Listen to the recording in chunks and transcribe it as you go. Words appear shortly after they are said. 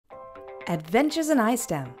Adventures in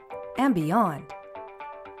iSTEM and beyond,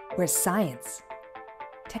 where science,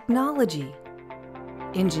 technology,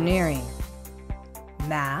 engineering,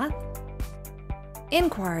 math,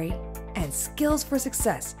 inquiry, and skills for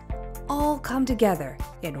success all come together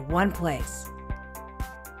in one place.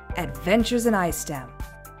 Adventures in iSTEM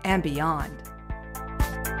and beyond.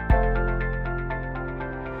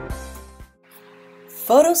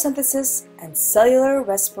 Photosynthesis and cellular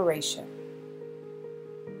respiration.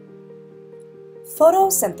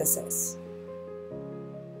 Photosynthesis.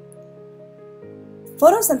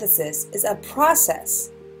 Photosynthesis is a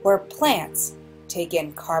process where plants take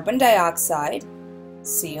in carbon dioxide,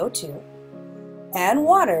 CO2, and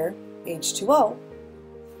water, H2O,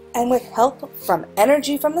 and with help from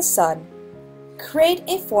energy from the sun, create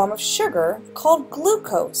a form of sugar called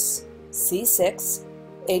glucose,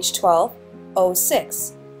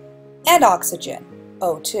 C6H12O6, and oxygen,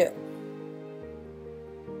 O2.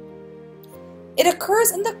 It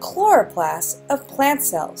occurs in the chloroplast of plant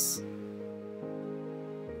cells.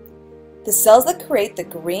 The cells that create the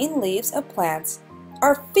green leaves of plants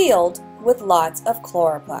are filled with lots of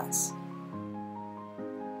chloroplasts.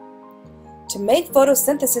 To make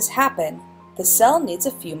photosynthesis happen, the cell needs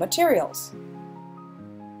a few materials.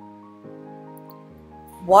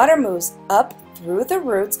 Water moves up through the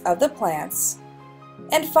roots of the plants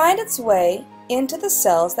and finds its way into the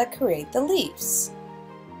cells that create the leaves.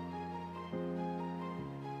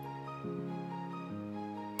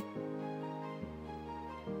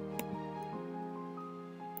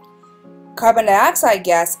 Carbon dioxide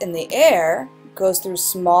gas in the air goes through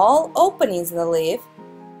small openings in the leaf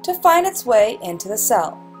to find its way into the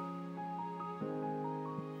cell.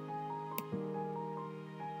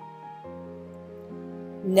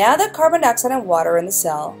 Now that carbon dioxide and water are in the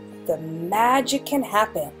cell, the magic can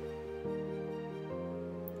happen.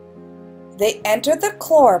 They enter the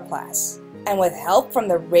chloroplast, and with help from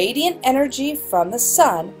the radiant energy from the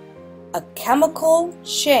sun, a chemical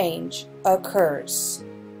change occurs.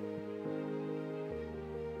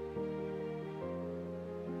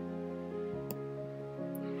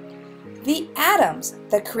 The atoms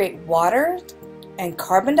that create water and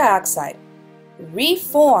carbon dioxide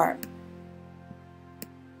reform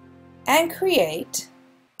and create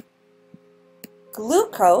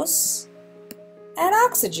glucose and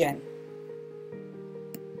oxygen.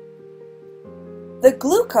 The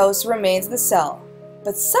glucose remains in the cell,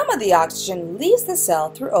 but some of the oxygen leaves the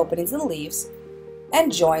cell through openings in the leaves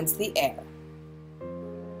and joins the air.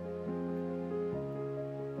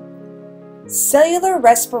 Cellular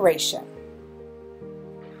respiration.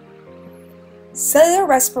 Cellular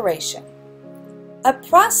respiration, a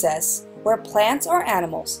process where plants or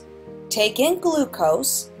animals take in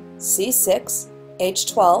glucose,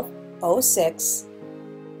 C6H12O6,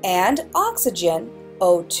 and oxygen,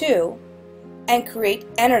 O2, and create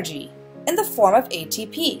energy in the form of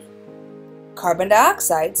ATP, carbon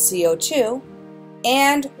dioxide, CO2,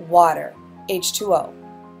 and water, H2O.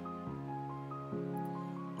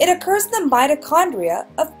 It occurs in the mitochondria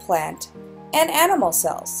of plant and animal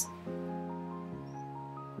cells.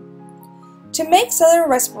 To make cellular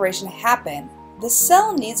respiration happen, the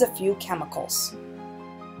cell needs a few chemicals.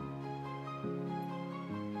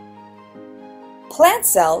 Plant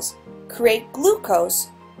cells create glucose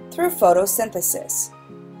through photosynthesis,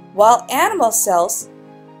 while animal cells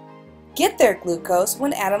get their glucose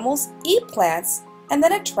when animals eat plants and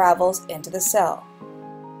then it travels into the cell.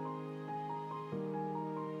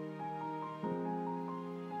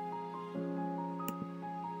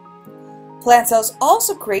 Plant cells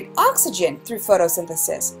also create oxygen through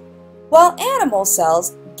photosynthesis, while animal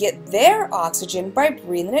cells get their oxygen by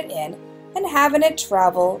breathing it in and having it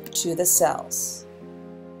travel to the cells.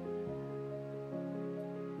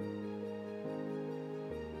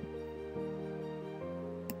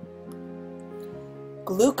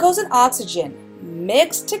 Glucose and oxygen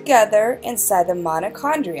mix together inside the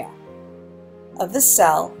mitochondria of the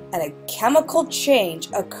cell, and a chemical change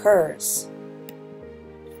occurs.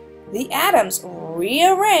 The atoms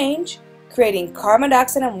rearrange, creating carbon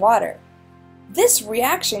dioxide and water. This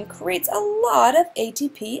reaction creates a lot of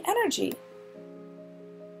ATP energy.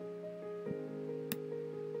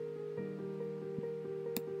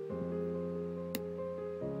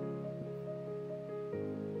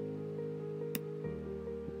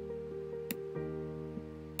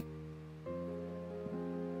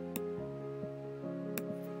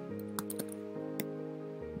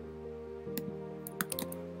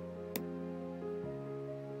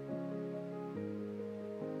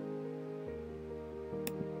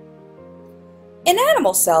 In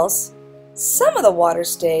animal cells, some of the water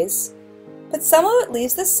stays, but some of it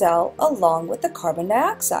leaves the cell along with the carbon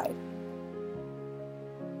dioxide.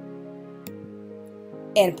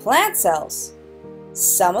 In plant cells,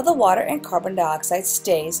 some of the water and carbon dioxide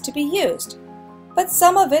stays to be used, but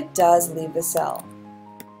some of it does leave the cell.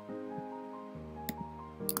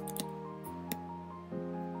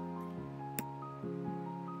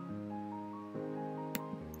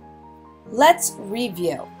 Let's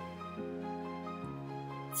review.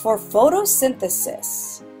 For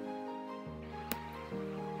photosynthesis,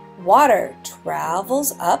 water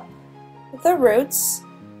travels up the roots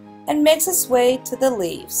and makes its way to the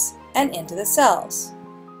leaves and into the cells.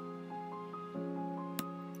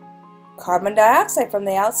 Carbon dioxide from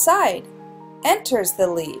the outside enters the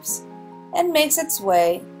leaves and makes its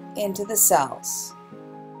way into the cells.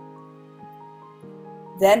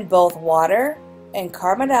 Then both water and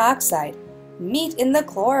carbon dioxide meet in the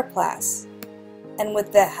chloroplast, and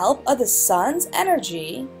with the help of the sun's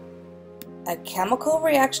energy, a chemical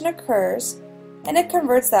reaction occurs and it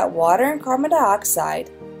converts that water and carbon dioxide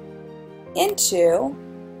into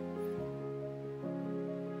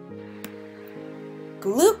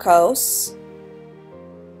glucose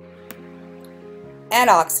and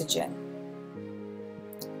oxygen.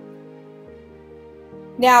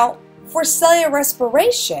 Now, for cellular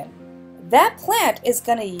respiration, that plant is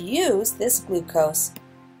going to use this glucose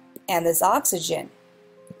and this oxygen.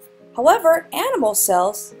 However, animal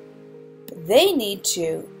cells, they need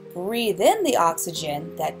to breathe in the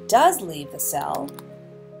oxygen that does leave the cell,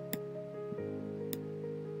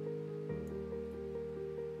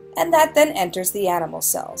 and that then enters the animal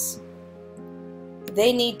cells.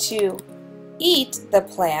 They need to eat the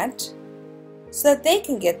plant so that they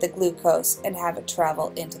can get the glucose and have it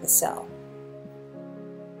travel into the cell.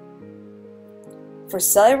 For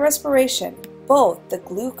cellular respiration, both the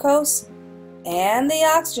glucose and the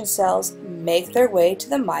oxygen cells make their way to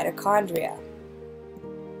the mitochondria.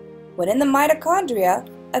 When in the mitochondria,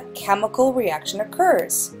 a chemical reaction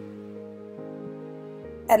occurs,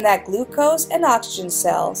 and that glucose and oxygen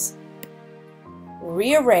cells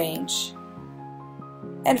rearrange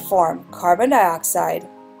and form carbon dioxide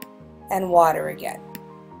and water again.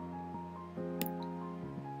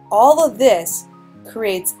 All of this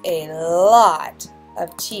creates a lot of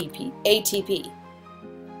ATP.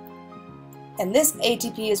 And this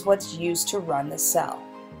ATP is what's used to run the cell.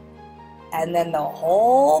 And then the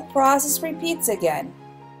whole process repeats again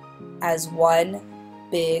as one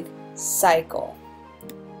big cycle.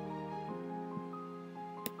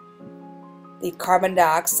 The carbon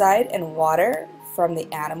dioxide and water from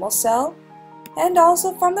the animal cell and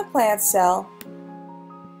also from the plant cell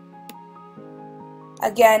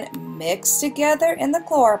again mix together in the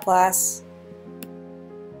chloroplast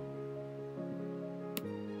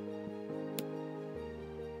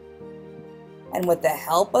and with the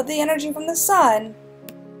help of the energy from the sun,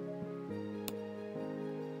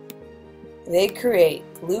 they create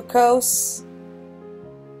glucose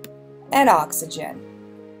and oxygen.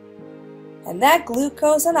 And that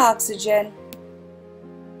glucose and oxygen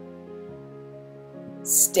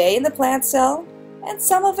stay in the plant cell, and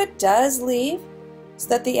some of it does leave so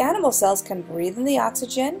that the animal cells can breathe in the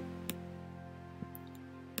oxygen.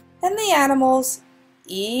 And the animals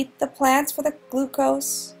eat the plants for the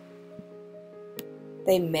glucose.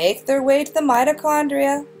 They make their way to the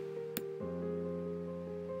mitochondria.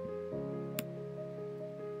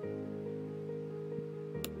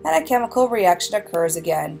 And a chemical reaction occurs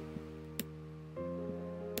again,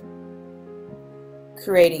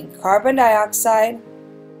 creating carbon dioxide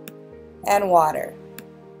and water.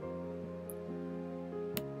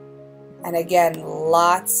 And again,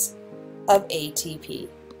 lots of ATP.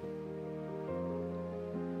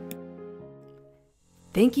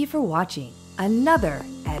 Thank you for watching another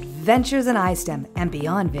Adventures in iSTEM and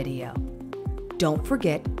Beyond video. Don't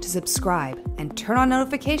forget to subscribe and turn on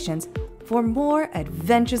notifications for more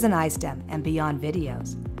Adventures in iSTEM and Beyond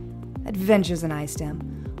videos. Adventures in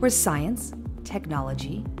iSTEM, where science,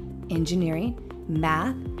 technology, engineering,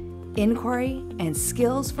 math, inquiry, and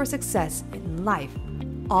skills for success in life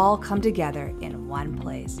all come together in one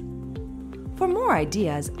place. For more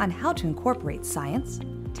ideas on how to incorporate science,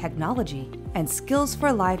 technology, and skills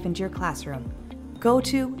for life into your classroom, go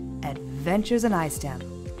to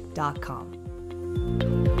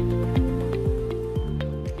adventuresinistem.com.